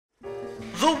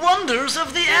The wonders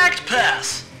of the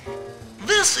ACTPass.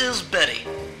 This is Betty.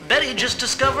 Betty just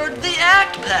discovered the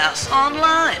ACTPass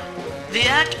online. The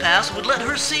ACTPass would let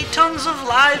her see tons of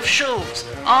live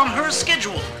shows on her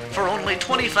schedule for only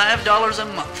 $25 a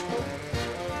month.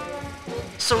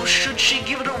 So should she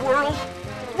give it a whirl?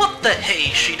 What the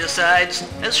hey, she decides,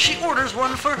 as she orders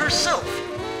one for herself.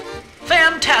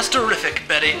 Fantastariffic,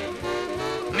 Betty.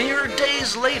 Mere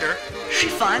days later, she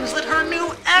finds that her new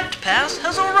ACTPass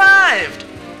has arrived.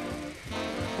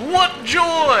 What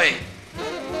joy!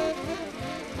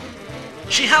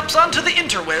 She hops onto the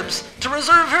interwebs to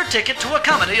reserve her ticket to a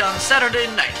comedy on Saturday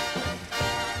night.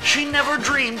 She never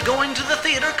dreamed going to the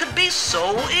theater could be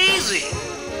so easy.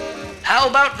 How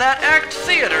about that ACT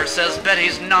Theater, says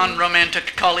Betty's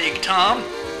non-romantic colleague Tom.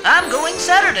 I'm going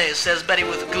Saturday, says Betty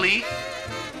with glee.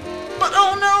 But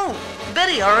oh no!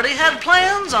 Betty already had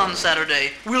plans on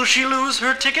Saturday. Will she lose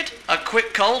her ticket? A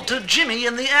quick call to Jimmy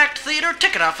in the ACT Theater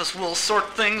ticket office will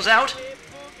sort things out.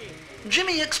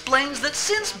 Jimmy explains that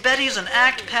since Betty's an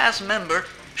ACTPass member,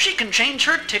 she can change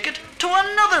her ticket to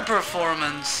another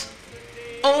performance.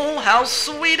 Oh, how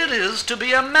sweet it is to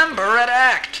be a member at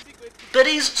ACT.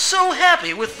 Betty's so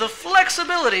happy with the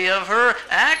flexibility of her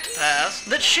ACTPass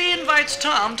that she invites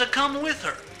Tom to come with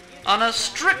her on a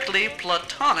strictly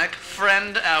platonic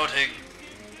friend outing.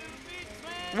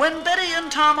 When Betty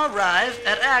and Tom arrive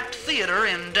at ACT Theater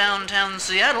in downtown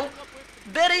Seattle,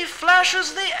 Betty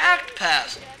flashes the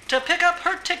ACTPass to pick up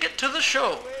her ticket to the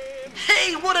show.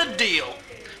 Hey, what a deal!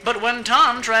 But when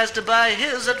Tom tries to buy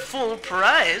his at full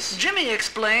price, Jimmy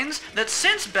explains that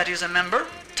since Betty's a member,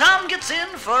 Tom gets in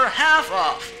for half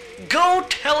off. Go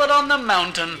tell it on the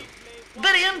mountain!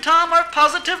 Betty and Tom are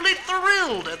positively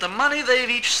thrilled at the money they've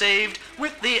each saved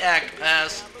with the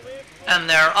ACTPass. And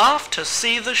they're off to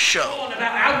see the show.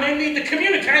 About how men need to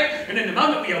communicate, and in the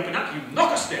moment we open up, you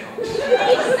knock us down.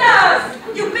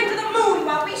 Jesus! You've been to the moon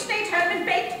while we stayed home and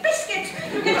baked biscuits.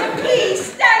 You get a pea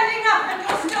standing up and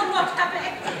you're still not happy.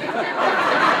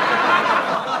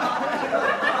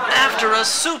 After a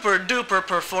super-duper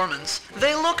performance,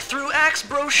 they look through ACT's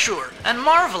brochure and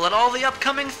marvel at all the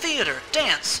upcoming theater,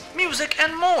 dance, music,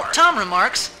 and more. Tom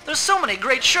remarks, "There's so many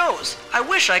great shows. I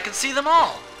wish I could see them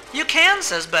all." You can,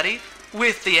 says Betty,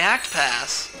 with the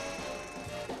ACTPass.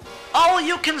 All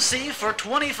you can see for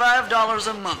 $25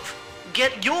 a month.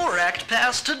 Get your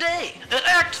ACTPass today at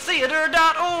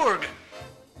acttheater.org.